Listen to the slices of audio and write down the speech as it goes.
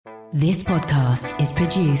This podcast is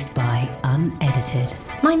produced by Unedited.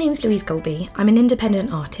 My name's Louise Golby. I'm an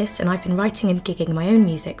independent artist and I've been writing and gigging my own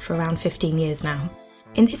music for around 15 years now.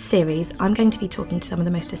 In this series, I'm going to be talking to some of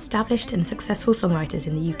the most established and successful songwriters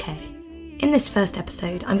in the UK. In this first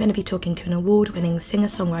episode, I'm going to be talking to an award-winning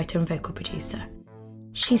singer-songwriter and vocal producer.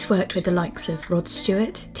 She's worked with the likes of Rod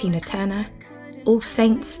Stewart, Tina Turner, All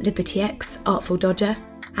Saints, Liberty X, Artful Dodger,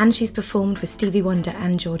 and she's performed with Stevie Wonder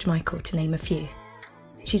and George Michael, to name a few.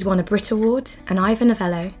 She's won a Brit Award, an Ivor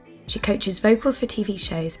Novello, she coaches vocals for TV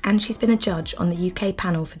shows, and she's been a judge on the UK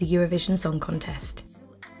panel for the Eurovision Song Contest.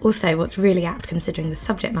 Also, what's really apt considering the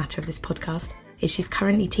subject matter of this podcast is she's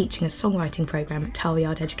currently teaching a songwriting programme at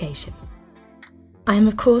Talyard Education. I am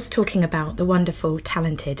of course talking about the wonderful,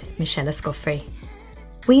 talented Michelle Escoffery.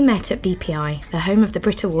 We met at BPI, the home of the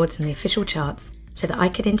Brit Awards and the official charts, so that I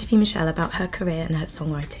could interview Michelle about her career and her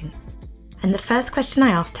songwriting. And the first question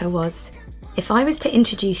I asked her was, if I was to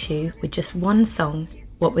introduce you with just one song,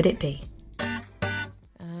 what would it be?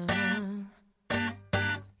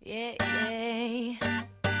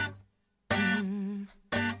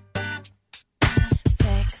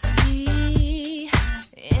 Sexy,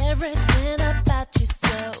 everything about you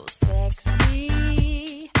so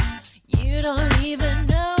sexy. You don't even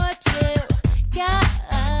know what you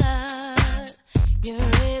got. You're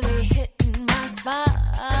really hitting my spot.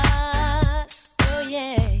 Oh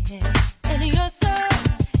yeah, and you're so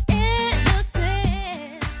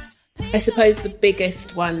innocent. I suppose the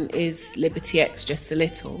biggest one is Liberty X, Just a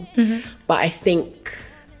Little. But I think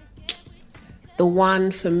the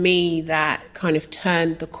one for me that kind of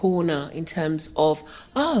turned the corner in terms of,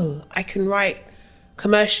 oh, I can write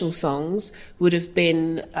commercial songs would have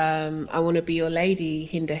been I Want to Be Your Lady,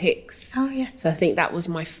 Hinder Hicks. Oh, yeah. So I think that was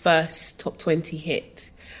my first top 20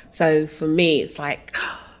 hit. So for me, it's like,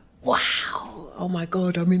 wow, oh my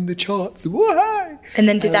God, I'm in the charts. Why? And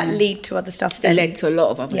then did that lead to other stuff then? It led to a lot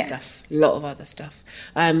of other stuff.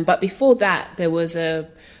 But before that, there was a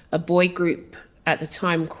boy group at the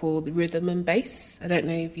time called Rhythm and Bass. I don't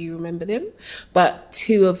know if you remember them, but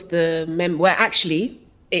two of the members, well, actually,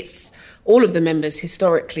 it's all of the members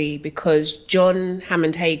historically, because John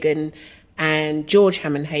Hammond Hagen and George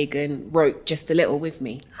Hammond Hagen wrote Just a Little with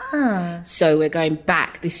me. So we're going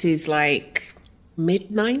back. This is like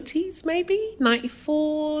mid-90s, maybe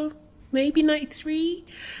 94, maybe 93.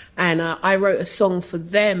 And I wrote a song for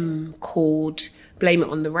them called Blame It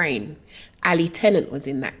on the Rain. Ali Tennant was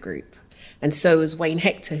in that group. And so was Wayne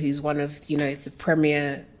Hector, who's one of, the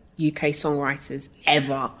premier UK songwriters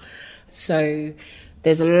ever. So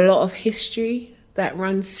there's a lot of history that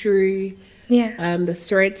runs through the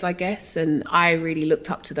threads, I guess. And I really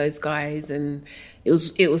looked up to those guys. And it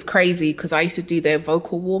was crazy because I used to do their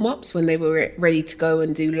vocal warm-ups when they were ready to go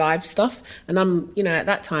and do live stuff. And I'm, at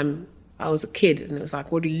that time, I was a kid. And it was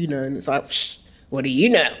like, what do you know? And it's like, what do you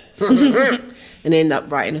know? And end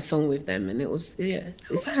up writing a song with them. And it was,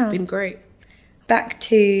 it's been great. Back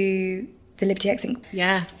to the Liberty X.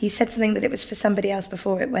 Yeah. You said something that it was for somebody else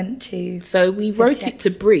before it went to... So we wrote it to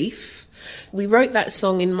brief. We wrote that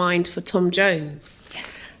song in mind for Tom Jones. Yeah.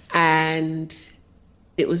 And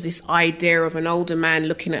it was this idea of an older man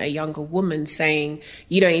looking at a younger woman saying,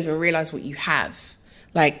 you don't even realise what you have.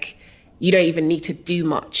 Like, you don't even need to do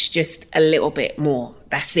much, just a little bit more.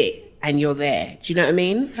 That's it. And you're there. Do you know what I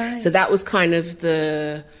mean? Right. So that was kind of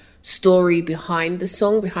the story behind the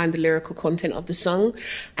song, behind the lyrical content of the song.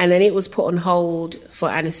 And then it was put on hold for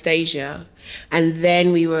Anastasia. And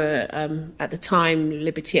then we were, at the time,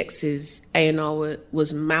 Liberty X's A&R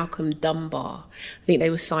was Malcolm Dunbar. I think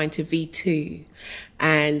they were signed to V2.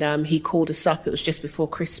 And he called us up, it was just before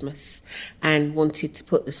Christmas, and wanted to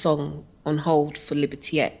put the song on hold for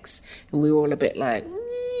Liberty X. And we were all a bit like,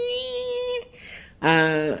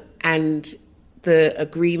 and the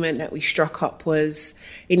agreement that we struck up was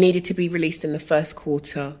it needed to be released in the first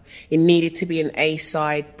quarter. It needed to be an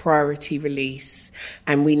A-side priority release,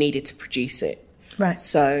 and we needed to produce it. Right.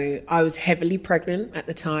 So I was heavily pregnant at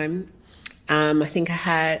the time. I think I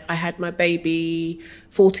had my baby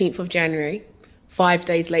 14th of January. 5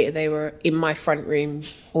 days later, they were in my front room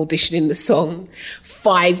auditioning the song.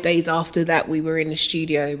 5 days after that, we were in the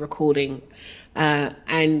studio recording,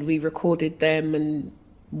 and we recorded them, and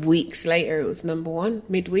weeks later it was number one,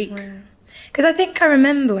 midweek. Because I think I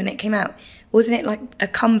remember when it came out, wasn't it like a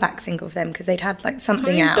comeback single for them? Because they'd had like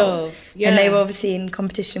something Kind out. of, yeah. And they were obviously in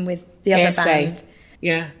competition with the other ASA. band.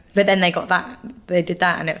 Yeah. But then they got that, they did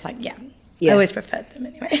that, and it was like, I always preferred them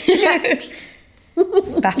anyway.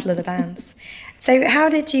 Battle of the bands. So how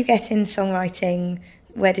did you get in songwriting?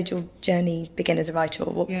 Where did your journey begin as a writer,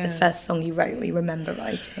 or what was the Yeah. first song you wrote or you remember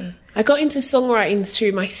writing? I got into songwriting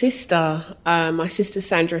through my sister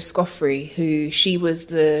Sandra Escoffery, who she was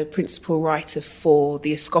the principal writer for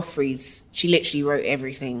the Escofferys. She literally wrote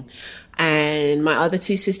everything. And my other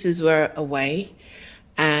two sisters were away.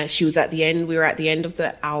 She was at the end. We were at the end of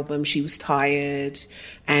the album. She was tired.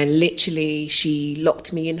 And literally, she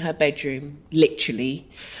locked me in her bedroom, literally.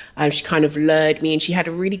 She kind of lured me, and she had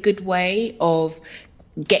a really good way of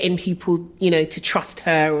getting people, you know, to trust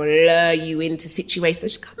her or lure you into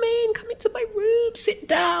situations. She'd come into my room, sit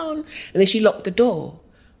down. And then she locked the door.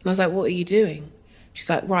 And I was like, what are you doing? She's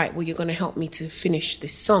like, right, well, you're going to help me to finish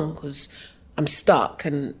this song because I'm stuck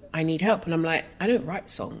and I need help. And I'm like, I don't write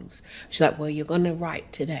songs. She's like, well, you're going to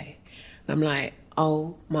write today. And I'm like,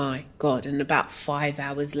 oh my God. And about 5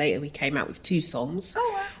 hours later, we came out with 2 songs.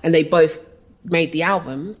 Oh, wow. And they both made the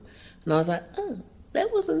album. And I was like, oh,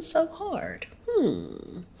 that wasn't so hard.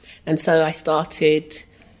 And so I started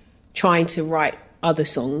trying to write other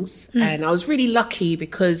songs. And I was really lucky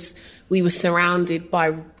because we were surrounded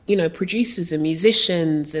by, you know, producers and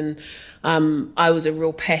musicians. And I was a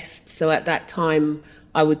real pest. So at that time,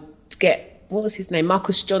 I would get, what was his name?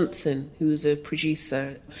 Marcus Johnson, who was a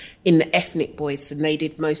producer in the Ethnic Boys. And they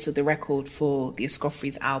did most of the record for the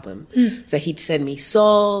Escoffery's album. So he'd send me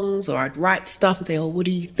songs, or I'd write stuff and say, oh, what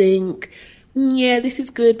do you think? Yeah, this is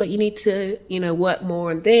good, but you need to, you know, work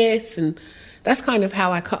more on this. And that's kind of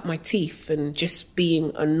how I cut my teeth, and just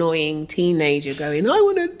being annoying teenager going,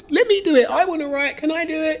 let me do it. I want to write. Can I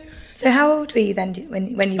do it? So how old were you then when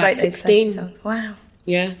you About wrote those 16. first songs? Wow.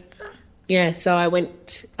 Yeah. Yeah, so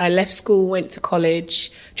I left school, went to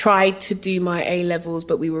college, tried to do my A-levels,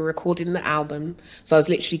 but we were recording the album. So I was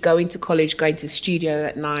literally going to college, going to the studio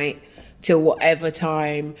at night till whatever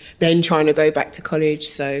time, then trying to go back to college.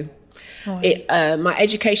 So my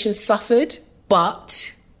education suffered,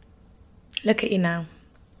 but... Look at you now.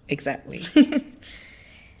 Exactly.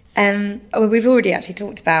 We've already actually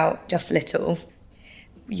talked about Just a Little.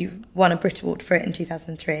 You won a Brit Award for it in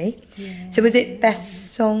 2003. Yeah. So was it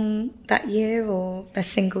best song that year, or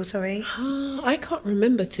best single, sorry? I can't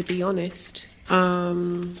remember, to be honest.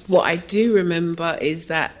 What I do remember is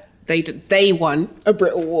that they won a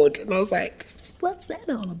Brit Award, and I was like, what's that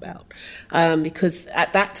all about? Because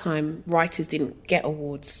at that time, writers didn't get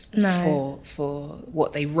awards for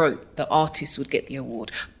what they wrote. The artists would get the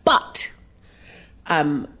award. But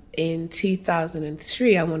in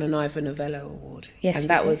 2003, I won an Ivor Novello Award. Yes, and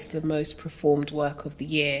that was the most performed work of the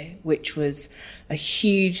year, which was a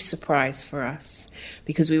huge surprise for us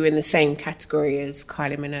because we were in the same category as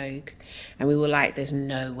Kylie Minogue. And we were like, there's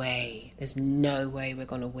no way we're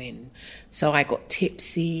going to win. So I got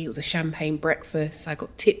tipsy. It was a champagne breakfast. I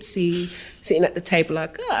got tipsy, sitting at the table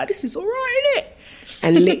like, this is all right, isn't it?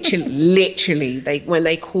 And literally, when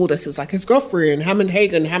they called us, it was like, Escoffery and Hammond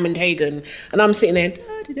Hagen. And I'm sitting there,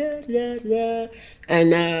 da, da, da, da, da.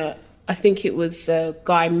 And I think it was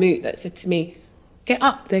Guy Moot that said to me, get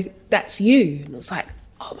up, that's you. And I was like,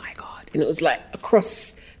 oh my God. And it was like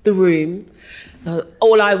across the room.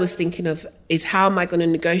 All I was thinking of is how am I going to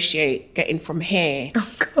negotiate getting from here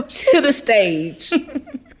to the stage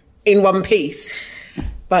in one piece.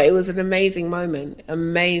 But it was an amazing moment,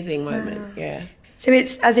 yeah. So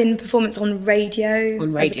it's as in performance on radio?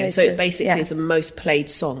 On radio, so it basically is the most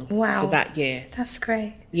played song for that year. That's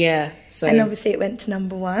great. Yeah. So and obviously it went to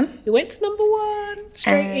number 1. It went to number 1,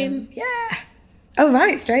 straight in. Yeah. Oh,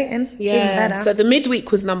 right, straight in. Yeah, even better. So the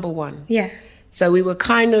midweek was number 1. Yeah. So we were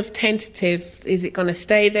kind of tentative. Is it going to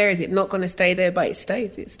stay there? Is it not going to stay there? But it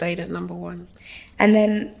stayed. It stayed at number 1. And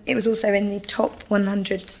then it was also in the top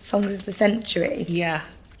 100 songs of the century. Yeah.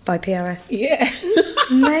 By PRS. Yeah.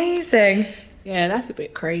 Amazing. Yeah, that's a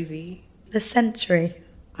bit crazy. The century.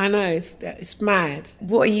 I know, it's mad.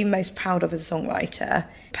 What are you most proud of as a songwriter,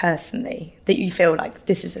 personally? That you feel like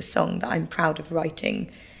this is a song that I'm proud of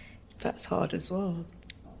writing? That's hard as well.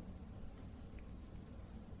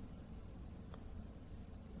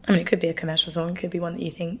 I mean, it could be a commercial song. It could be one that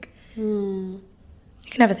you think. You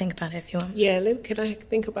can have a think about it if you want. Yeah, can I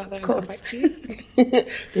think about that and come back to you?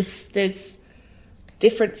 There's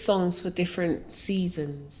different songs for different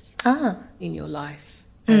seasons in your life.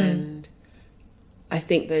 And I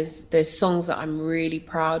think there's songs that I'm really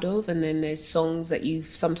proud of, and then there's songs that you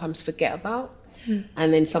sometimes forget about.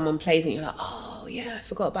 And then someone plays and you're like, oh, yeah, I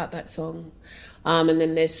forgot about that song. And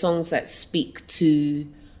then there's songs that speak to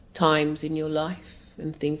times in your life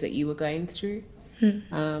and things that you were going through.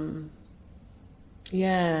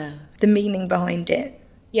 Yeah. The meaning behind it.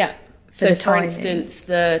 Yeah. So for instance,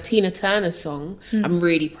 the Tina Turner song, I'm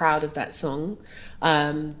really proud of that song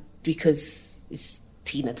because it's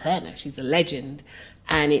Tina Turner, she's a legend.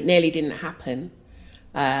 and it nearly didn't happen.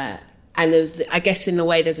 And there's, I guess in a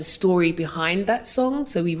way, there's a story behind that song.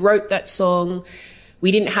 So we wrote that song.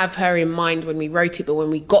 We didn't have her in mind when we wrote it, but when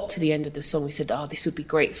we got to the end of the song, we said, oh, this would be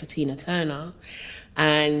great for Tina Turner.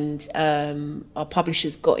 And our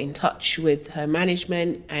publishers got in touch with her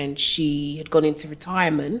management, and she had gone into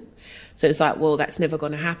retirement. So it's like, well, that's never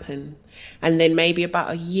going to happen. And then maybe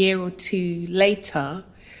about a year or two later,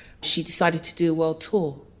 she decided to do a world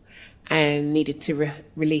tour and needed to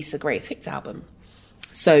release a greatest hits album.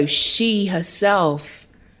 So she herself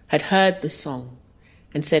had heard the song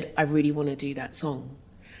and said, I really want to do that song.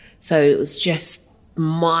 So it was just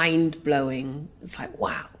mind-blowing. It's like,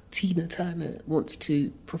 wow, Tina Turner wants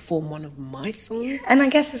to perform one of my songs. And I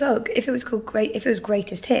guess as well, if it was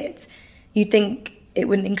Greatest Hits, you'd think it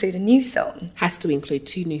wouldn't include a new song. Has to include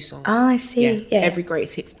 2 new songs. Oh, I see. Yeah. Every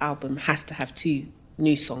Greatest Hits album has to have 2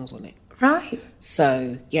 new songs on it. Right.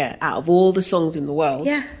 So, yeah, out of all the songs in the world,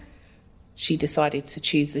 yeah, she decided to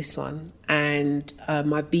choose this one, and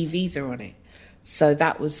my BVs are on it. So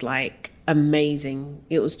that was like amazing.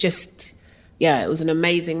 It was just, it was an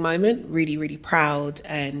amazing moment, really, really proud.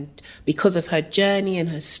 And because of her journey and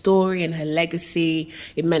her story and her legacy,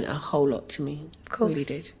 it meant a whole lot to me. Of course. It really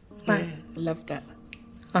did. Wow. Yeah, I loved that.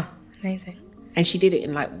 Oh, amazing. And she did it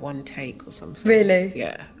in like one take or something. Really?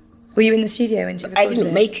 Yeah. Were you in the studio when she recorded I didn't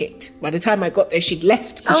it? make it. By the time I got there, she'd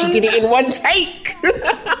left because she did it in one take.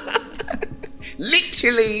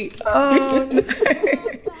 Literally. Oh, no.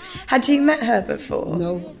 Had you met her before?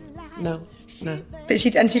 No. But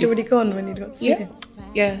she'd already gone when you'd got to the studio?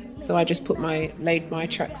 Yeah. So I just laid my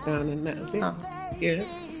tracks down and that was it. Oh. Yeah.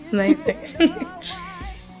 Amazing.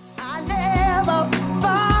 I never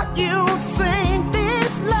thought you'd sing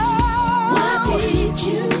this low. Why did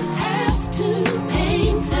you have to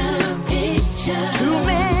paint a picture? Too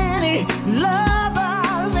many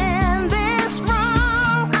lovers in this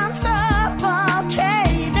room. I'm suffocating.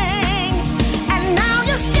 And now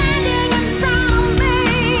you're standing in front of me,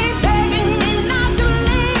 begging me not to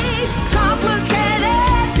leave.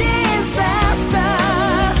 Complicated disaster.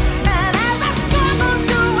 And as I struggle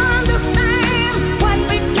to understand what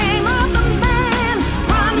became of the man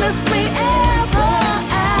promised me ever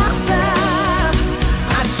after,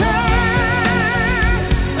 I turn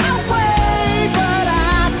away, but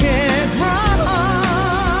I can't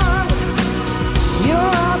run. You're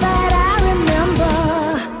all that I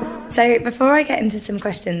remember. So before I get into some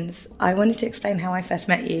questions, I wanted to explain how I first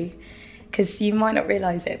met you, because you might not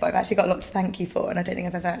realise it, but I've actually got a lot to thank you for, and I don't think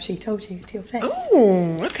I've ever actually told you to your face.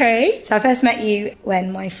 Oh, okay. So I first met you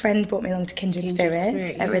when my friend brought me along to Kindred Spirit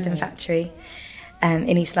Spirit, at Rhythm Factory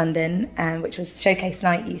in East London, which was the showcase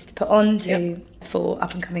night you used to put on for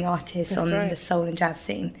up-and-coming artists That's on right. the soul and jazz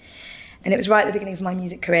scene. And it was right at the beginning of my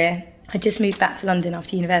music career. I just moved back to London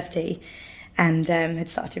after university and had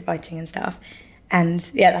started writing and stuff. And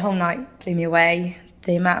the whole night blew me away,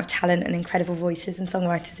 the amount of talent and incredible voices and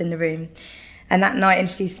songwriters in the room. And that night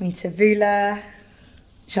introduced me to Vula,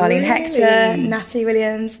 Charlene Hector, Natalie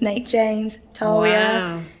Williams, Nate James, Talia,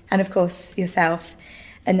 Wow. and of course yourself.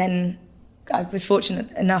 And then I was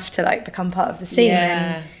fortunate enough to become part of the scene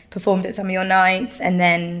and performed at some of your nights, and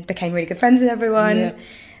then became really good friends with everyone,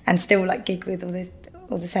 and still gig with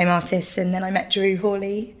all the same artists. And then I met Drew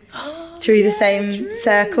Hawley through the same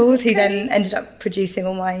circles, who then ended up producing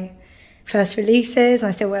all my first releases, and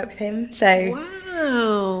I still work with him. So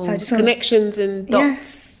Wow. So I just Connections and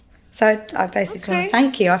dots. so I basically just want to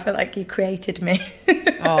thank you. I feel like you created me.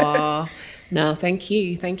 Aw. No, thank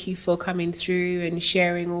you. Thank you for coming through and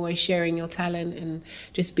always sharing your talent and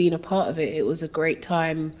just being a part of it. It was a great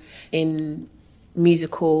time in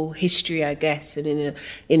musical history, I guess, and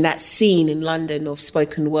in that scene in London of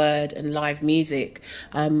spoken word and live music.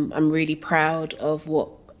 I'm really proud of what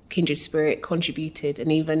Kindred Spirit contributed,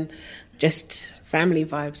 and even just family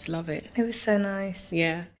vibes. Love it. It was so nice.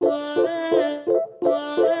 Yeah.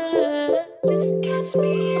 Just catch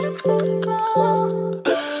me if I fall.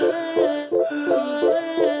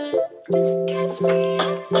 Just catch me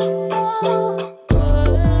if I fall.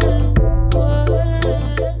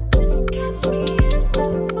 Just catch me if I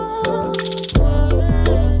fall.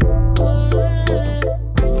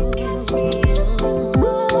 Just catch me if I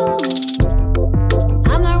fall.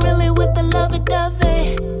 I'm not really with the lovey-dovey.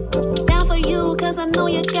 Down for you 'cause I know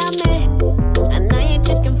you got me. And I ain't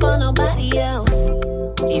checking for nobody else.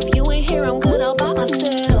 If you ain't here, I'm good all by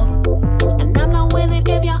myself. And I'm not with it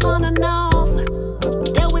if you're on and off.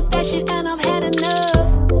 Dealt with that shit and I've had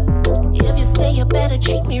enough. If you stay, you better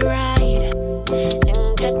treat me right.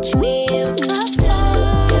 And catch me if I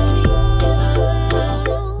fall. Catch me if I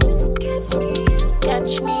fall. Just catch me if I fall.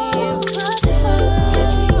 Catch me if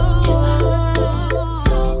I fall.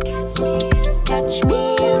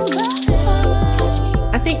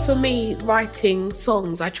 me, writing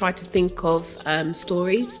songs, I try to think of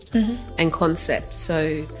stories and concepts.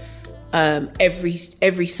 So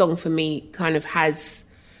every song for me kind of has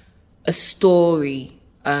a story,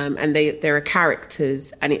 and there are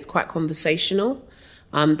characters, and it's quite conversational.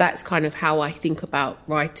 That's kind of how I think about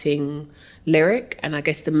writing lyric, and I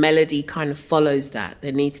guess the melody kind of follows that.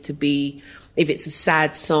 There needs to be, if it's a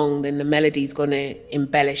sad song, then the melody's going to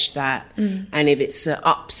embellish that, and if it's an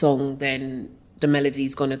up song, then the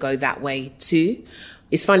melody's going to go that way too.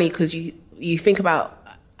 It's funny because you think about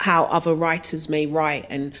how other writers may write,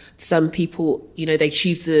 and some people, you know, they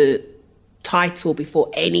choose the title before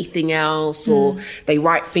anything else, or they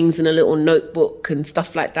write things in a little notebook and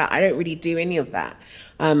stuff like that. I don't really do any of that.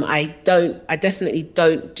 I definitely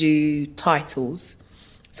don't do titles.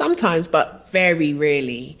 Sometimes, but very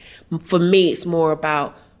rarely. For me, it's more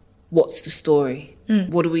about what's the story?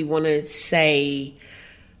 What do we want to say?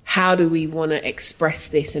 How do we want to express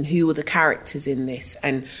this, and who are the characters in this,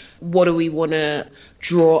 and what do we want to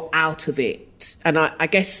draw out of it? And I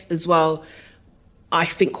guess as well, I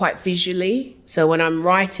think quite visually. So when I'm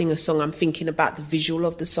writing a song, I'm thinking about the visual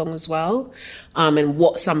of the song as well, and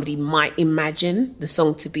what somebody might imagine the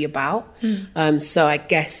song to be about. So I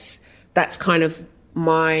guess that's kind of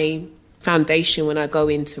my foundation when I go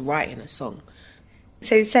into writing a song.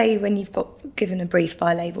 So say when you've got given a brief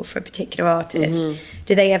by a label for a particular artist,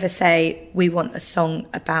 do they ever say, we want a song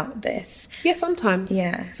about this? Yeah, sometimes.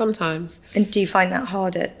 Yeah. Sometimes. And do you find that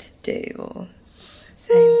harder to do, or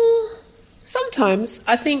same? Sometimes.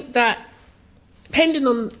 I think that depending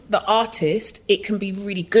on the artist, it can be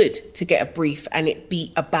really good to get a brief and it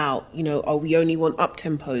be about, you know, oh, we only want up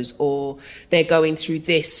tempos, or they're going through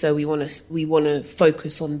this, so we want to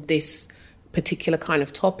focus on this particular kind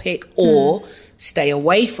of topic, or stay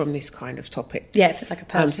away from this kind of topic. Yeah, if it's like a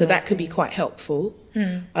personal so that can be quite helpful.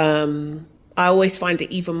 I always find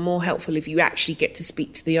it even more helpful if you actually get to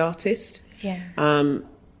speak to the artist. Yeah.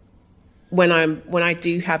 When I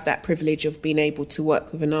do have that privilege of being able to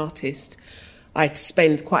work with an artist, I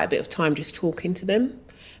spend quite a bit of time just talking to them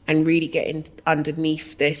and really getting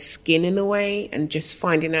underneath their skin in a way, and just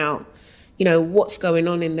finding out, you know, what's going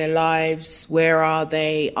on in their lives. Where are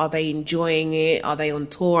they? Are they enjoying it? Are they on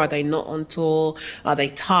tour? Are they not on tour? Are they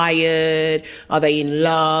tired? Are they in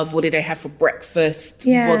love? What did they have for breakfast?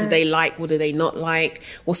 Yeah. What do they like? What do they not like?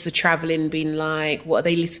 What's the traveling been like? What are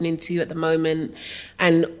they listening to at the moment?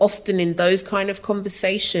 And often in those kind of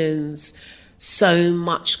conversations, so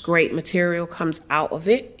much great material comes out of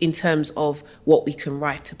it in terms of what we can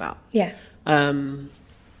write about. Yeah. And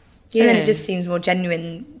then it just seems more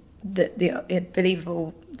genuine,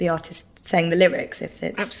 believable, the artist saying the lyrics, if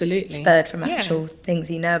it's absolutely spurred from actual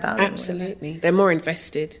things you know about them. Absolutely. They're more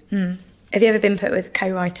invested. Have you ever been put with a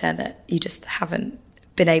co-writer that you just haven't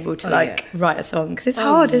been able to write a song? Because it's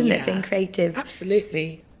hard, isn't it, being creative?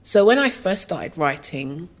 Absolutely. So when I first started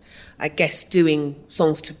writing, I guess doing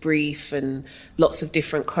songs to brief and lots of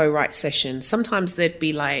different co-write sessions, sometimes they'd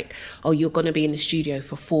be like, oh, you're going to be in the studio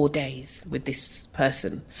for 4 days with this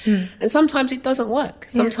person. And sometimes it doesn't work.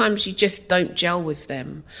 Sometimes you just don't gel with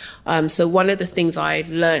them. So one of the things I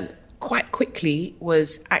learned quite quickly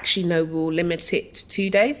was actually, no, we'll limit it to 2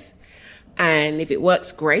 days. And if it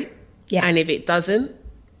works, great. Yeah. And if it doesn't,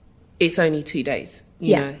 it's only 2 days,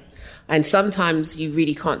 you know. And sometimes you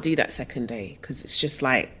really can't do that second day because it's just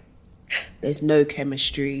like, there's no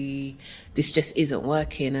chemistry, this just isn't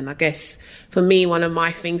working. And I guess for me, one of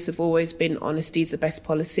my things have always been honesty is the best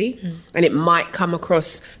policy. And it might come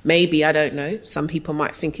across, maybe, I don't know, some people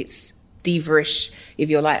might think it's diva-ish if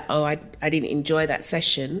you're like, oh, I didn't enjoy that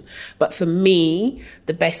session. But for me,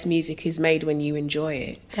 the best music is made when you enjoy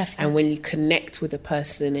it. Definitely. And when you connect with a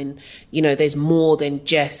person, and, you know, there's more than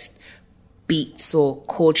just beats or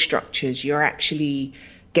chord structures. You're actually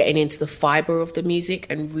getting into the fibre of the music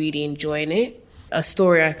and really enjoying it. A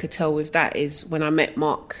story I could tell with that is when I met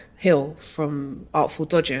Mark Hill from Artful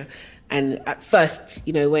Dodger. And at first,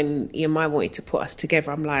 you know, when EMI wanted to put us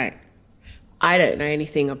together, I'm like, I don't know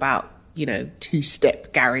anything about, you know,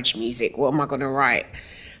 two-step garage music. What am I going to write?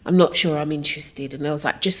 I'm not sure I'm interested. And I was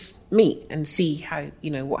like, just meet and see how, you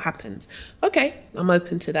know, what happens. Okay, I'm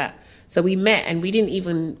open to that. So we met, and we didn't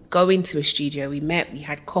even go into a studio. We met, we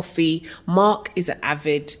had coffee. Mark is an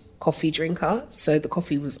avid coffee drinker, so the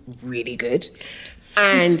coffee was really good.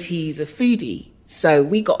 And he's a foodie. So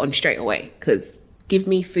we got on straight away, because give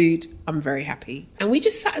me food, I'm very happy. And we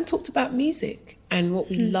just sat and talked about music and what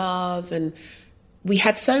we love, and we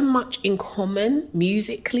had so much in common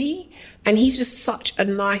musically. And he's just such a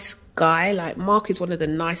nice guy. Like, Mark is one of the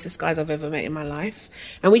nicest guys I've ever met in my life.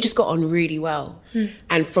 And we just got on really well.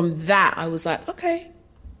 And from that, I was like, okay,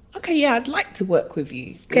 okay, yeah, I'd like to work with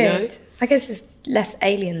you. Good. You know? I guess it's less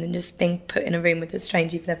alien than just being put in a room with a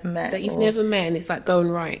stranger you've never met. That you've never met, and it's like going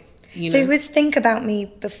right. You So know? was Think About Me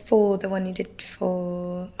before the one you did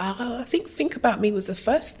for... I think About Me was the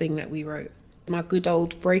first thing that we wrote. My good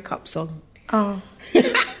old breakup song. Oh.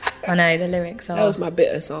 I know, the lyrics are... That was my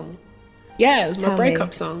bitter song. Yeah, it was my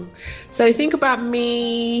breakup song. So Think About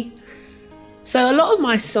Me... So a lot of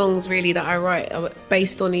my songs really that I write are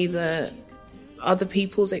based on either other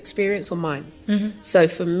people's experience or mine. Mm-hmm. So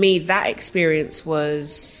for me, that experience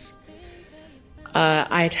was...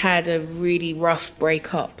 I'd had a really rough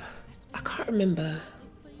breakup. I can't remember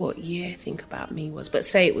what year Think About Me was, but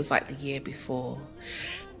say it was like the year before.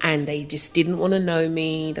 And they just didn't want to know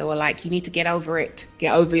me. They were like, you need to get over it.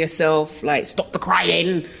 Get over yourself. Like, stop the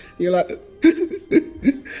crying. You're like...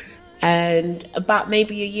 And about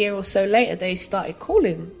maybe a year or so later, they started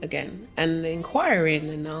calling again and inquiring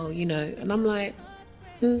and, and I'm like,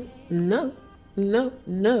 no.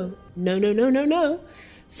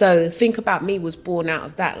 So Think About Me was born out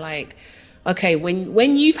of that. Like, okay,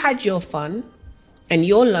 when you've had your fun and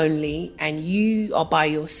you're lonely and you are by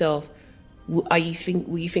yourself, will you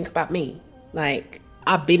think about me? Like,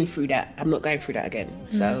 I've been through that. I'm not going through that again.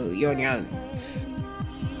 So you're on your own.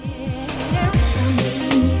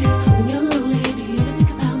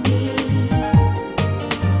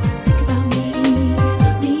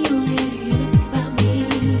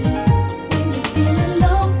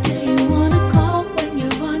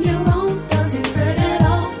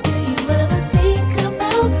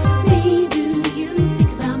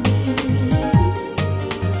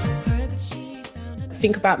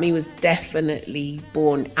 Think About Me was definitely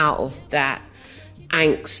born out of that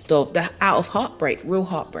angst out of heartbreak, real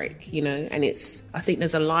heartbreak, and I think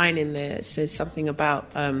there's a line in there that says something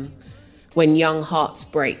about when young hearts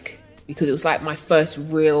break, because it was like my first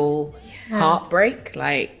real heartbreak.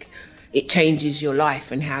 Like, it changes your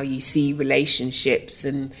life and how you see relationships,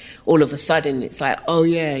 and all of a sudden it's like, oh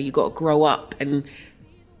yeah, you got to grow up, and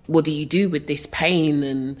what do you do with this pain?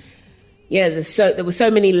 And yeah, there were so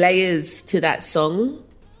many layers to that song.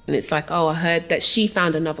 And it's like, oh, I heard that she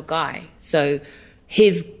found another guy. So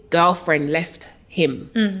his girlfriend left him.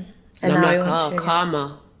 And I'm like, oh,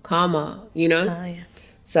 karma, Oh, yeah.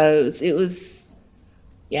 So it was,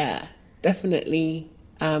 yeah, definitely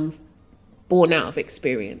born out of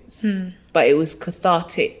experience. But it was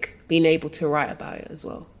cathartic being able to write about it as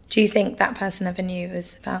well. Do you think that person ever knew it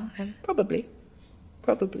was about them? Probably.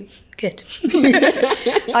 Good.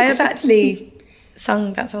 I have actually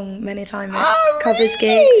sung that song many times at covers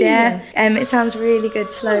gigs. Yeah, it sounds really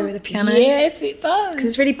good slow with the piano. Yes, it does. Because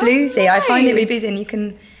it's really bluesy. Nice. I find it really bluesy, and you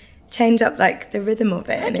can change up like the rhythm of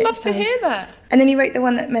it. I'd love to hear that. And then you wrote the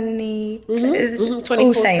one that Melanie,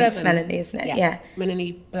 All Saints Melanie, isn't it? Yeah.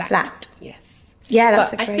 Melanie Blatt. Yes. Yeah,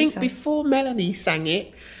 that's a great song. I think before Melanie sang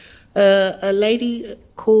it, a lady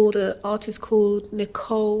an artist called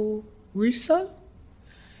Nicole Russo.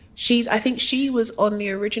 I think she was on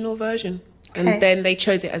the original version, and then they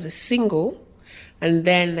chose it as a single, and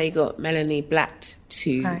then they got Melanie Blatt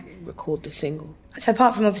to record the single. So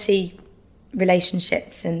apart from obviously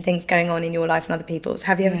relationships and things going on in your life and other people's,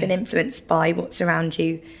 have you ever been influenced by what's around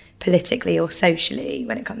you politically or socially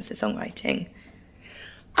when it comes to songwriting?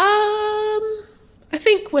 I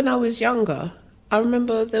think when I was younger, I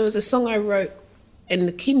remember there was a song I wrote in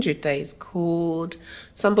the Kindred days called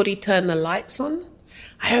Somebody Turn the Lights On.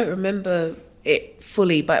 I don't remember it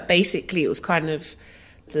fully, but basically it was kind of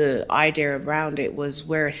the idea around it was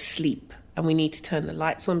we're asleep and we need to turn the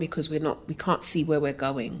lights on because we can't see where we're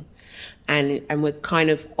going. And we're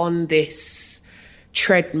kind of on this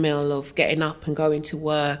treadmill of getting up and going to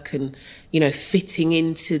work and, fitting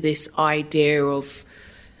into this idea of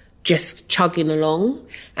just chugging along.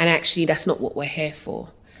 And actually that's not what we're here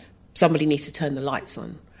for. Somebody needs to turn the lights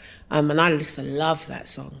on. And I used to love that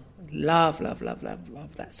song. Love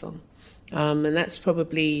that song. And that's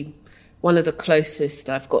probably one of the closest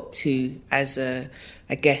I've got to as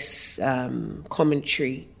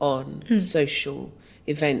commentary on social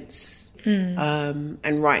events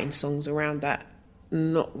and writing songs around that.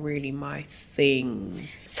 Not really my thing.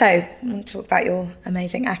 So, I want to talk about your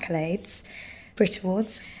amazing accolades, Brit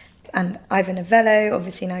Awards, and Ivor Novello,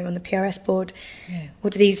 obviously now you're on the PRS board. Yeah.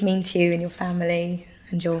 What do these mean to you and your family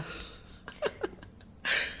and your...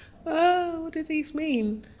 What do these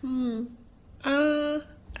mean?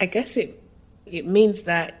 I guess it means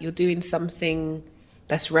that you're doing something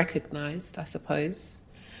that's recognised, I suppose.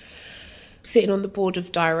 Sitting on the board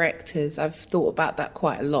of directors, I've thought about that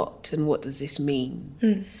quite a lot, and what does this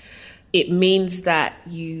mean? It means that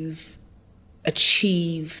you've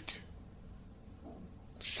achieved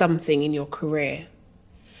something in your career,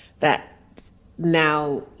 that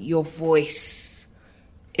now your voice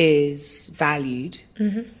is valued.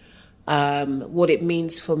 What it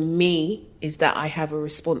means for me is that I have a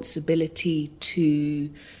responsibility to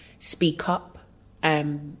speak up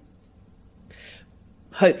and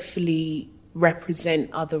hopefully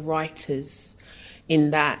represent other writers,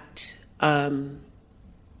 in that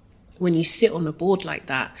when you sit on a board like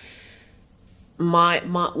that, my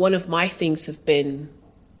one of my things have been,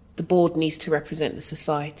 the board needs to represent the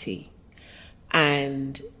society,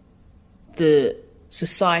 and the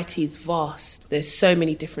society is vast. There's so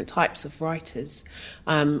many different types of writers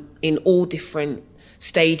in all different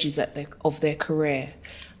stages of their career,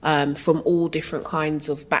 from all different kinds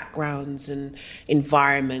of backgrounds and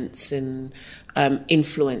environments and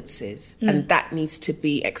influences, and that needs to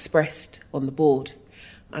be expressed on the board.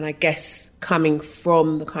 And I guess coming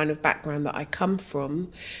from the kind of background that I come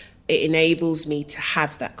from, it enables me to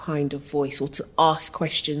have that kind of voice, or to ask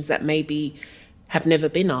questions that maybe have never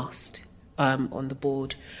been asked on the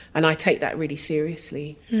board. And I take that really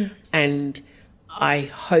seriously. And I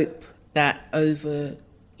hope that over,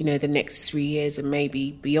 the next 3 years and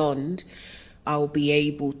maybe beyond, I'll be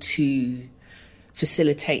able to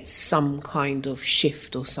facilitate some kind of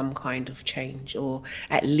shift or some kind of change, or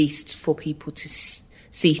at least for people to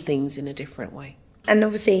see things in a different way. And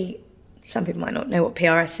obviously, some people might not know what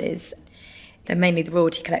PRS is. They're mainly the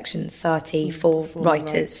Royalty Collection Society for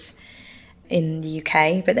writers in the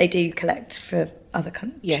UK, but they do collect for other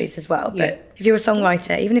countries as well. But if you're a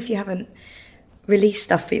songwriter, even if you haven't released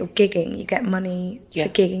stuff but you're gigging, you get money for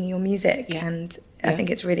gigging your music. And I think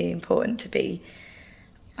it's really important to be...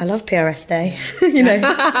 I love PRS Day.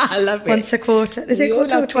 I love it. Once a quarter. Is it a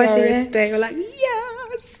quarter or twice a year? PRS Day. We're like,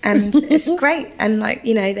 yes. And it's great. And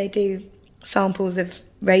they do samples of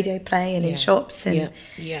radio play and in shops, and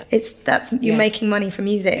you're making money from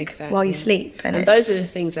music while you sleep. And those are the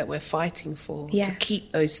things that we're fighting for, to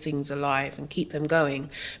keep those things alive and keep them going,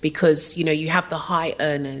 because you have the high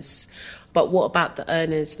earners, but what about the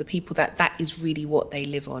earners, the people that is really what they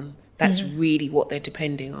live on? That's really what they're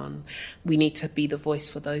depending on. We need to be the voice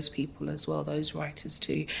for those people as well, those writers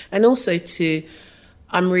too. And also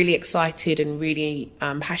I'm really excited and really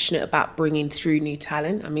passionate about bringing through new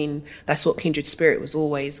talent. I mean, that's what Kindred Spirit was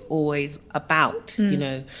always about,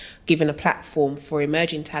 giving a platform for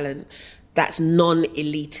emerging talent that's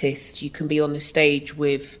non-elitist. You can be on the stage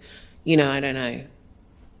with,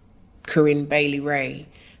 Corinne Bailey Ray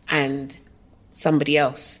and somebody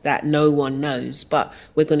else that no one knows, but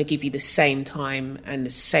we're going to give you the same time and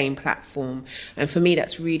the same platform. And for me,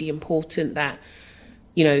 that's really important, that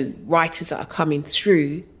writers that are coming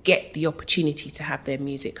through get the opportunity to have their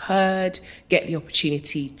music heard, get the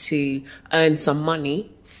opportunity to earn some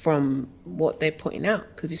money from what they're putting out,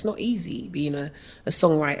 because it's not easy being a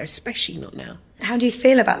songwriter, especially not now. How do you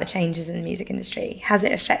feel about the changes in the music industry? Has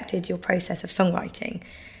it affected your process of songwriting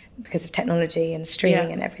because of technology and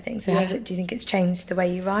streaming and everything? So do you think it's changed the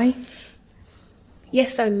way you write?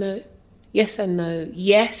 Yes and no. Yes and no.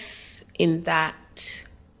 Yes, in that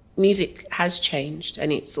music has changed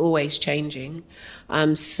and it's always changing.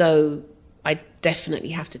 So I definitely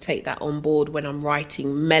have to take that on board when I'm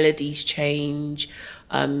writing. Melodies change,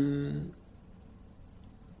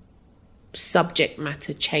 subject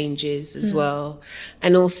matter changes as well.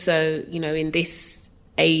 And also, in this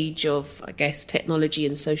age of, I guess, technology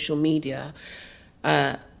and social media,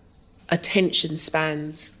 attention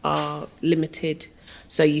spans are limited.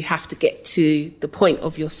 So you have to get to the point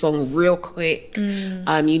of your song real quick. You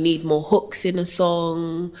need more hooks in a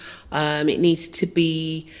song. It needs to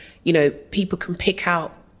be, people can pick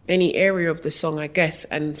out any area of the song, I guess,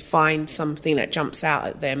 and find something that jumps out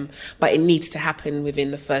at them. But it needs to happen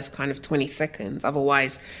within the first kind of 20 seconds.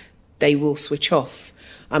 Otherwise, they will switch off.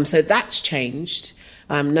 So that's changed.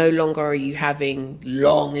 No longer are you having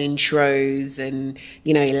long intros and,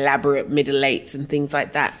 elaborate middle eights and things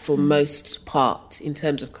like that for most part in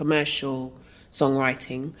terms of commercial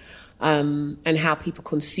songwriting. And how people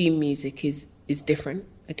consume music is different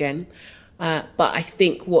again. But I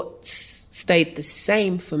think what's stayed the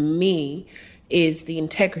same for me is the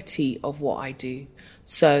integrity of what I do.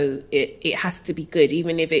 So it has to be good,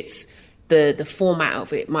 even if it's the format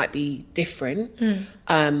of it might be different.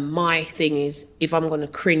 My thing is, if I'm going to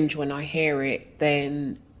cringe when I hear it,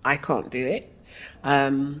 then I can't do it.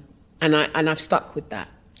 And I've stuck with that.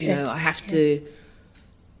 I have to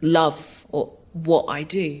love what I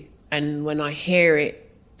do. And when I hear it,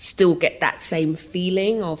 still get that same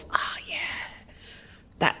feeling of,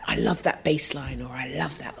 that I love that bass line, or I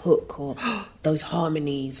love that hook, or those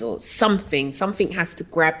harmonies, or something has to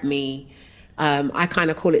grab me. I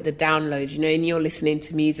kind of call it the download, and you're listening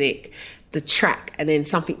to music the track and then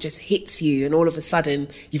something just hits you and all of a sudden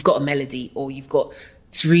you've got a melody or you've got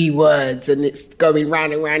 3 words and it's going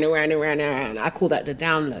round and round and round and round and round. I call that the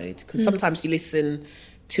download, because sometimes you listen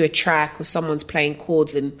to a track or someone's playing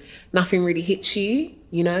chords and nothing really hits you,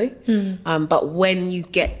 you know? But when you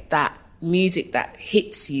get that music that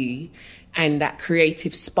hits you and that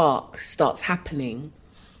creative spark starts happening,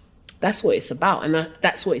 that's what it's about. And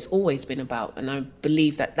that's what it's always been about. And I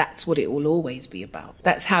believe that that's what it will always be about.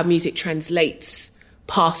 That's how music translates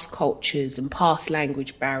past cultures and past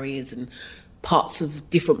language barriers and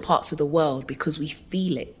different parts of the world, because we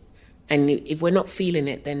feel it. And if we're not feeling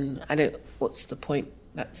it, then what's the point?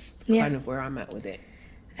 That's kind of where I'm at with it.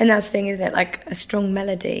 And that's the thing, isn't it? Like, a strong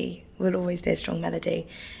melody will always be a strong melody.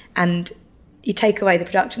 And you take away the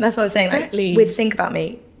production. That's what I was saying. Exactly. Like, with Think About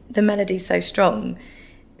Me, the melody's so strong.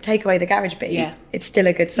 Take away the garage beat, it's still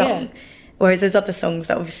a good song. Whereas there's other songs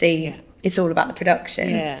that obviously it's all about the production.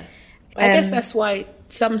 Yeah. I guess that's why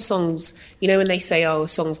some songs, you know, when they say, oh, a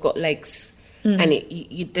song's got legs, and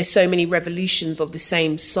there's so many revolutions of the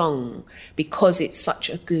same song because it's such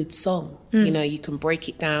a good song. You know, you can break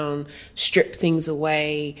it down, strip things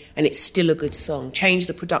away, and it's still a good song. Change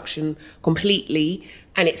the production completely,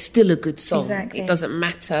 and it's still a good song. Exactly. It doesn't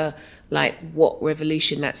matter like what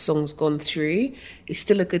revolution that song's gone through. It's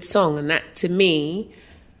still a good song. And that, to me,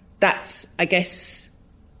 that's, I guess,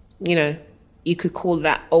 you know, you could call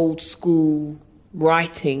that old school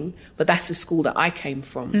writing, but that's the school that I came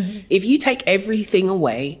from. If you take everything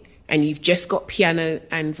away and you've just got piano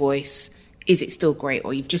and voice, is it still great?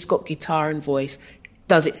 Or you've just got guitar and voice,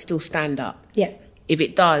 does it still stand up? Yeah. If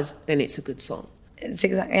it does, then it's a good song. It's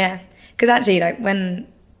exactly, yeah. Because actually, like, when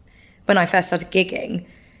I first started gigging,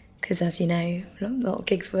 because as you know, a lot of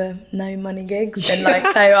gigs were no money gigs, and like,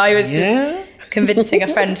 so I was just convincing a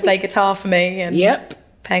friend to play guitar for me and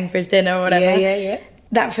paying for his dinner or whatever.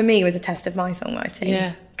 That for me was a test of my songwriting.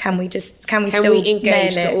 Yeah. Can we still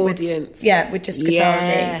engage the audience? With just guitar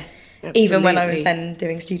and me. Absolutely. Even when I was then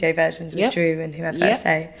doing studio versions with Drew and whoever.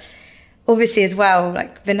 So obviously as well,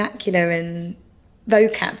 like, vernacular and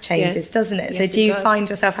vocab changes, doesn't it? So do you find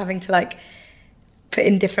yourself having to like put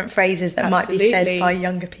in different phrases that might be said by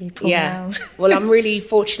younger people now? Well, I'm really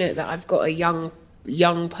fortunate that I've got a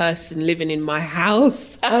young person living in my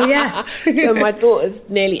house. Oh, yes. So my daughter's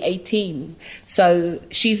nearly 18. So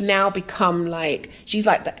she's now become she's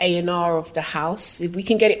like the A&R of the house. If we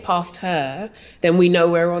can get it past her, then we know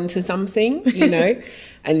we're onto something, you know.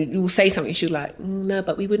 And we'll say something, she'll like, no,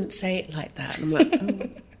 but we wouldn't say it like that. And I'm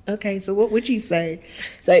like, okay, so what would you say?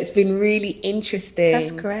 So it's been really interesting.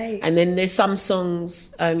 That's great. And then there's some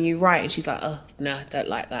songs you write and she's like, oh, no, I don't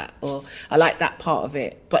like that. Or I like that part of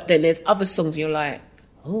it. But then there's other songs and you're like,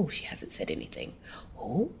 oh, she hasn't said anything.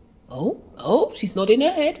 Oh, she's nodding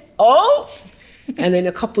her head. Oh. And then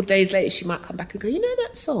a couple of days later, she might come back and go, you know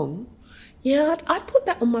that song? Yeah, I put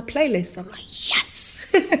that on my playlist. I'm like,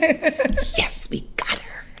 yes. Yes, we got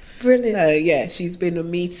her. Brilliant. So, yeah, she's been a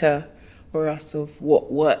meter for us of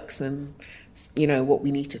what works and, you know, what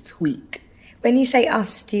we need to tweak. When you say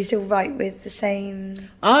us, do you still write with the same?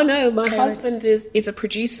 Oh no, my husband is a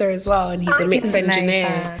producer as well, and he's a mix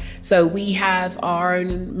engineer. So we have our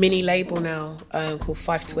own mini label now called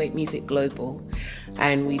 528 Music Global,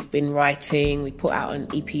 and we've been writing. We put out an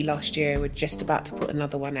EP last year. We're just about to put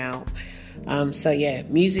another one out. So yeah,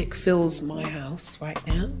 music fills my house right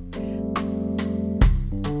now.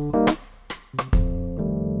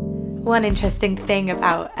 One interesting thing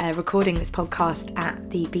about recording this podcast at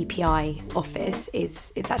the BPI office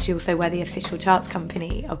is it's actually also where the official charts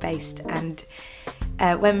company are based. And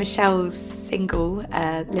when Michelle's single,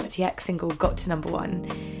 Liberty X single, got to number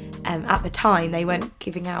 1, at the time they weren't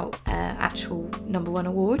giving out actual number 1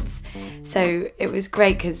 awards. So it was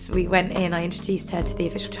great because we went in, I introduced her to the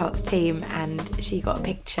official charts team, and she got a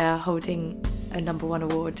picture holding a number 1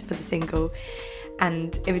 award for the single.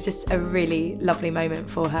 And it was just a really lovely moment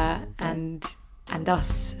for her and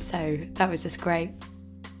us. So that was just great.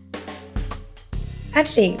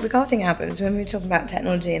 Actually, regarding albums, when we were talking about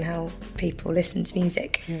technology and how people listen to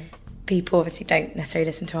music, people obviously don't necessarily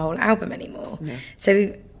listen to a whole album anymore. No.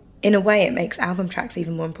 So in a way, it makes album tracks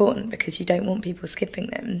even more important because you don't want people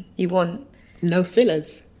skipping them. You want... no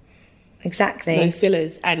fillers. Exactly. No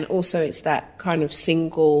fillers. And also it's that kind of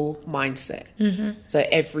single mindset. Mm-hmm. So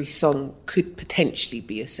every song could potentially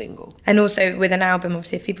be a single. And also with an album,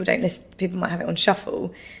 obviously, if people don't listen, people might have it on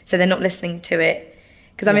shuffle, so they're not listening to it.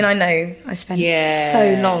 Because, I mean, I know I spent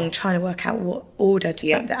so long trying to work out what order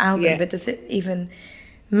to put the album, but does it even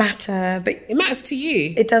matter? But it matters to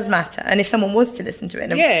you. It does matter. And if someone was to listen to it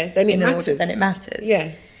then it matters. Order, then it matters.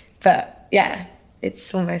 Yeah. But, yeah,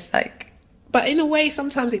 it's almost like... But in a way,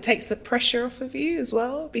 sometimes it takes the pressure off of you as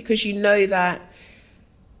well, because you know that,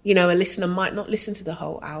 you know, a listener might not listen to the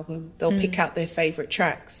whole album. They'll pick out their favourite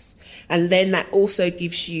tracks. And then that also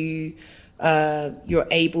gives you, you're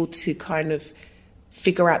able to kind of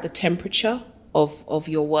figure out the temperature of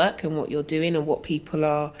your work and what you're doing and what people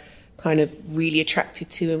are kind of really attracted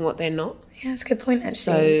to and what they're not. Yeah, that's a good point,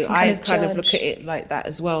 actually. So I kind of look at it like that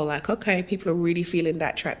as well. Like, okay, people are really feeling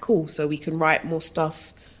that track, cool. So we can write more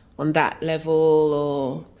stuff on that level.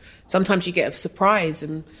 Or sometimes you get a surprise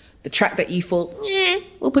and the track that you thought,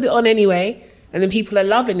 we'll put it on anyway. And then people are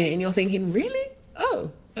loving it and you're thinking, really?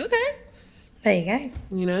 Oh, okay. There you go.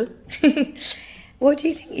 You know? What do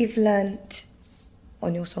you think you've learnt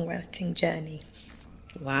on your songwriting journey?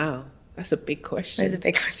 Wow, that's a big question. That was a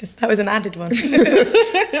big question. That was an added one.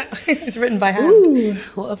 It's written by hand. Ooh,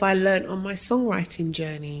 what have I learnt on my songwriting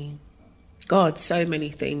journey? God, so many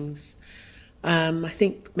things. I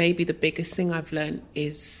think maybe the biggest thing I've learnt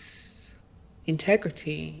is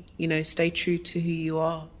integrity. You know, stay true to who you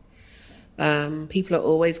are. People are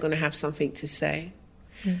always going to have something to say.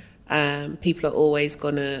 People are always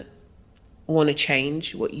going to want to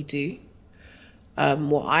change what you do.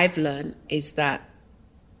 What I've learned is that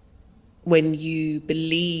when you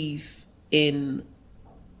believe in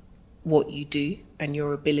what you do and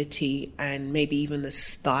your ability and maybe even the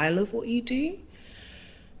style of what you do,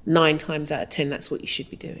 9 times out of 10, that's what you should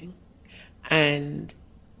be doing. And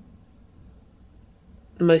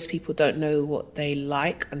most people don't know what they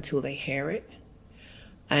like until they hear it.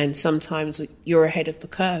 And sometimes you're ahead of the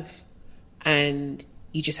curve and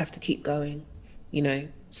you just have to keep going, you know.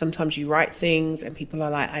 Sometimes you write things and people are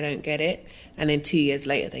like, I don't get it. And then 2 years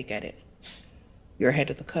later, they get it. You're ahead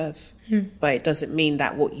of the curve. But it doesn't mean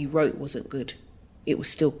that what you wrote wasn't good. It was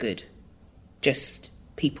still good. Just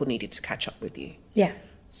people needed to catch up with you. Yeah.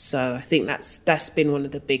 So I think that's been one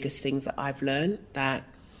of the biggest things that I've learned, that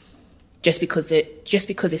just because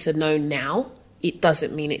it's a no now, it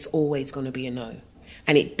doesn't mean it's always going to be a no.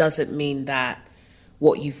 And it doesn't mean that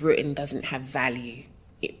what you've written doesn't have value.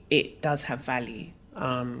 It does have value.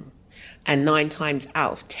 And 9 times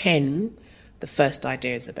out of 10, the first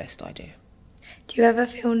idea is the best idea. Do you ever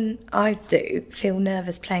feel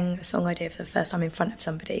nervous playing a song idea for the first time in front of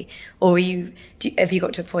somebody? Or have you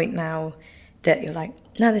got to a point now that you're like,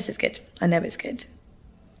 no, this is good, I know it's good?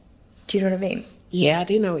 Do you know what I mean? Yeah, I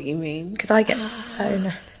do know what you mean. Because I get so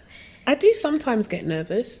nervous. I do sometimes get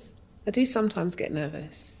nervous.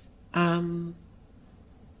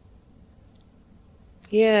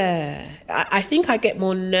 Yeah, I think I get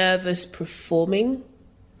more nervous performing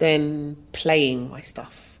than playing my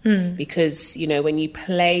stuff. Because, you know, when you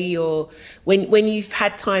play when you've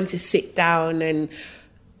had time to sit down and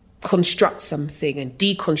construct something and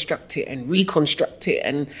deconstruct it and reconstruct it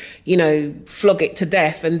and, you know, flog it to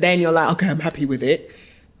death, and then you're like, okay, I'm happy with it.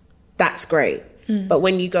 That's great. But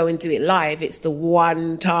when you go and do it live, it's the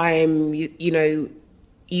one time, you know,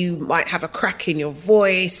 you might have a crack in your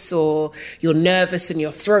voice, or you're nervous and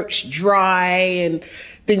your throat's dry and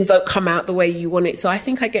things don't come out the way you want it. So I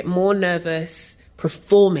think I get more nervous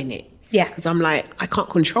performing it. Yeah. Because I'm like, I can't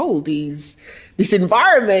control this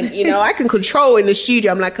environment, you know. I can control in the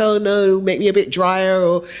studio. I'm like, oh no, make me a bit drier,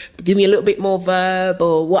 or give me a little bit more verb,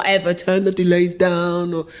 or whatever, turn the delays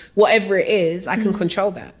down, or whatever it is, I can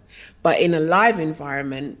control that. But in a live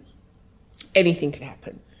environment, anything can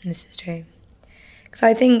happen. This is true. Because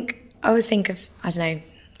I always think of, I don't know,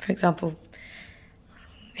 for example,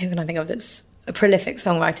 who can I think of that's a prolific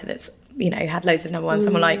songwriter that's, you know, had loads of number one,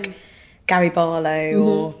 someone like Gary Barlow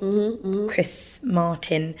or Chris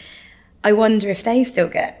Martin. I wonder if they still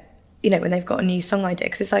get, you know, when they've got a new song idea,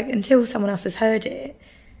 because it's like, until someone else has heard it,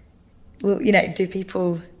 well, you know,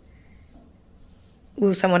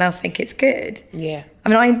 will someone else think it's good? Yeah. I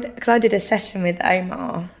mean, because I did a session with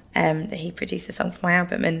Omar, that he produced a song for my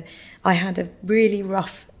album, and I had a really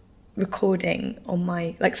rough recording on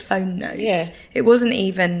my, like, phone notes. Yeah. It wasn't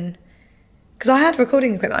even, because I had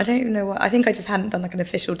recording equipment, I don't even know what, I think I just hadn't done like an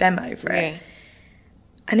official demo for it.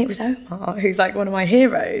 And it was Omar, who's like one of my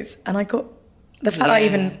heroes, and I got, the fact that I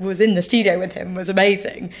even was in the studio with him was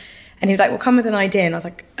amazing. And he was like, well, come with an idea, and I was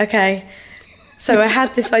like, okay. So I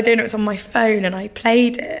had this idea, and it was on my phone, and I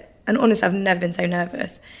played it, and honestly, I've never been so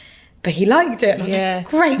nervous. But he liked it, and I was like,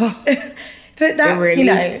 great. But that, you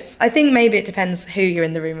know, I think maybe it depends who you're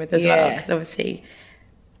in the room with as well, because obviously,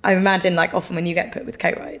 I imagine, like, often when you get put with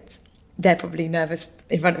co-writes, they're probably nervous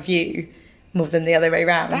in front of you more than the other way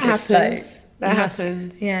around. That happens. That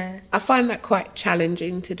happens. Yeah. I find that quite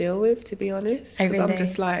challenging to deal with, to be honest. Because I'm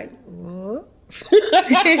just like, what?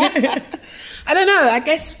 I don't know. I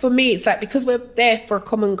guess for me, it's like, because we're there for a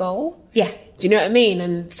common goal. Yeah. Do you know what I mean?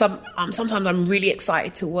 And sometimes I'm really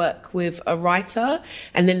excited to work with a writer,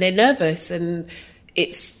 and then they're nervous and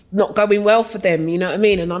it's not going well for them, you know what I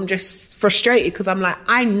mean? And I'm just frustrated because I'm like,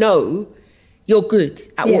 I know you're good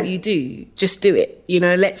at what you do. Just do it. You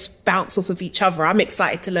know, let's bounce off of each other. I'm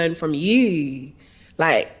excited to learn from you.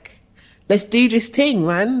 Like, let's do this thing,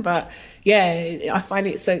 man. But yeah, I find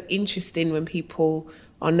it so interesting when people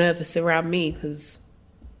are nervous around me because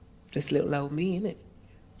just little old me, innit?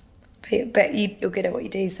 But you're good at what you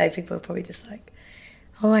do, so people are probably just like,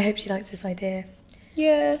 oh, I hope she likes this idea.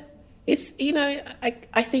 Yeah. It's, you know,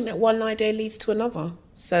 I think that one idea leads to another.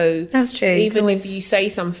 So that's true. Even if you say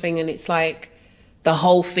something and it's like the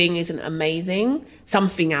whole thing isn't amazing,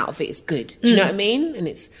 something out of it is good. Do you know what I mean? And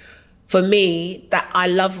it's, for me, that I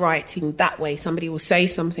love writing that way. Somebody will say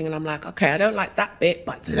something and I'm like, okay, I don't like that bit,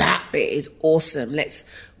 but that bit is awesome. Let's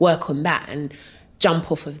work on that and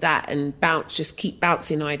jump off of that and just keep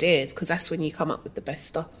bouncing ideas, because that's when you come up with the best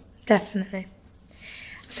stuff. Definitely.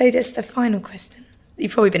 So just the final question.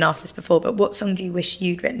 You've probably been asked this before, but what song do you wish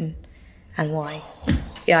you'd written and why?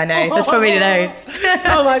 Yeah, I know. There's probably loads.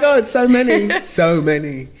 Oh my God, so many. So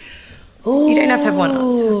many. Ooh, you don't have to have one answer.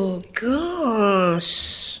 Oh,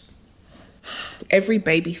 gosh. Every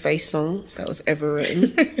Babyface song that was ever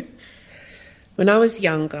written. When I was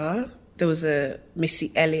younger, there was a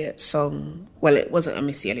Missy Elliott song. Well, it wasn't a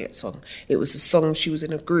Missy Elliott song. It was a song, she was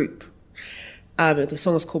in a group. The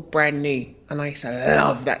song was called Brand New. And I used to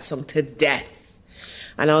love that song to death.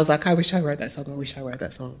 And I was like, I wish I wrote that song. I wish I wrote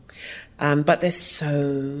that song. But there's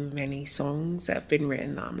so many songs that have been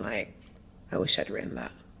written that I'm like, I wish I'd written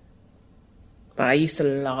that. But I used to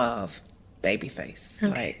love Babyface.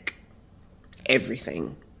 Okay. Like,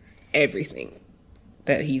 everything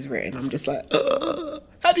that he's written. I'm just like,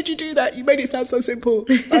 how did you do that? You made it sound so simple.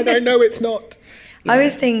 I don't know it's not. Yeah. I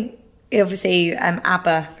always think, obviously,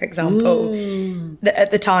 ABBA, for example,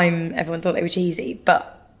 at the time everyone thought they were cheesy,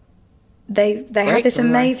 but they had this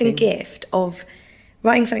amazing gift of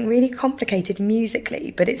writing something really complicated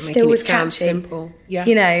musically, but it still was catchy. Simple. Yeah.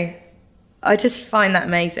 You know, I just find that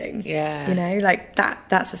amazing. Yeah. You know, like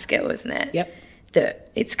that's a skill, isn't it? Yep.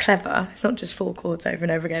 That it's clever. It's not just 4 chords over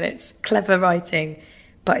and over again. It's clever writing,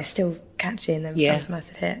 but it's still catchy and then becomes a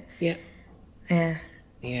massive hit. Yeah. Yeah.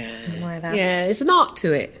 Yeah. Admire that. Yeah, it's an art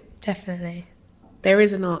to it. Definitely. There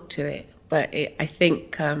is an art to it, but I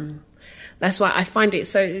think that's why I find it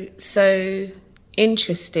so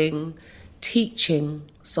interesting teaching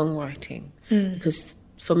songwriting, because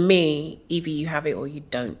for me, either you have it or you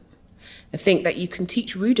don't. I think that you can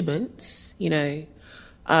teach rudiments, you know,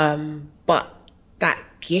 but that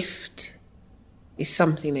gift is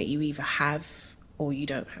something that you either have or you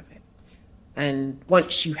don't have it. And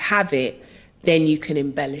once you have it, then you can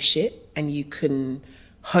embellish it and you can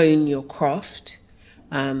hone your craft.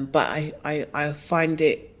 But I find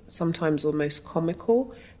it sometimes almost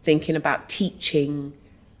comical thinking about teaching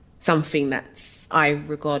something that's I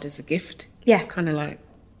regard as a gift. Yeah. It's kind of like,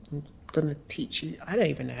 I'm going to teach you. I don't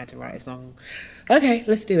even know how to write a song. Okay,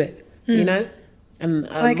 let's do it, you know? And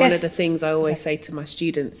one of the things I always say to my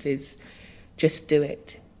students is just do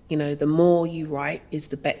it. You know, the more you write is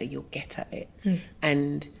the better you'll get at it.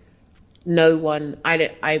 And no one,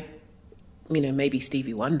 you know, maybe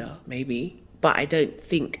Stevie Wonder, maybe, but I don't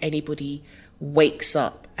think anybody wakes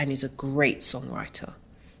up and is a great songwriter.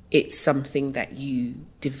 It's something that you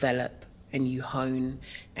develop and you hone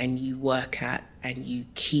and you work at and you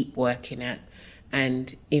keep working at,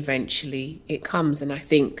 and eventually it comes. And I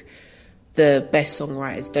think the best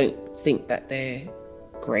songwriters don't think that they're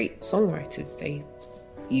great songwriters.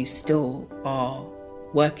 You still are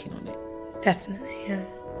working on it. Definitely, yeah.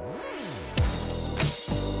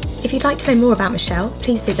 If you'd like to know more about Michelle,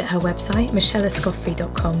 please visit her website,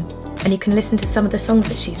 michelleescoffery.com, and you can listen to some of the songs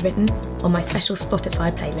that she's written on my special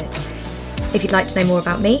Spotify playlist. If you'd like to know more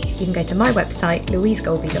about me, you can go to my website,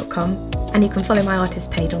 louisegolby.com, and you can follow my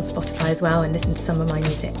artist page on Spotify as well and listen to some of my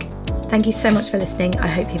music. Thank you so much for listening. I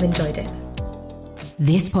hope you've enjoyed it.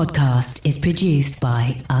 This podcast is produced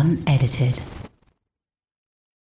by Unedited.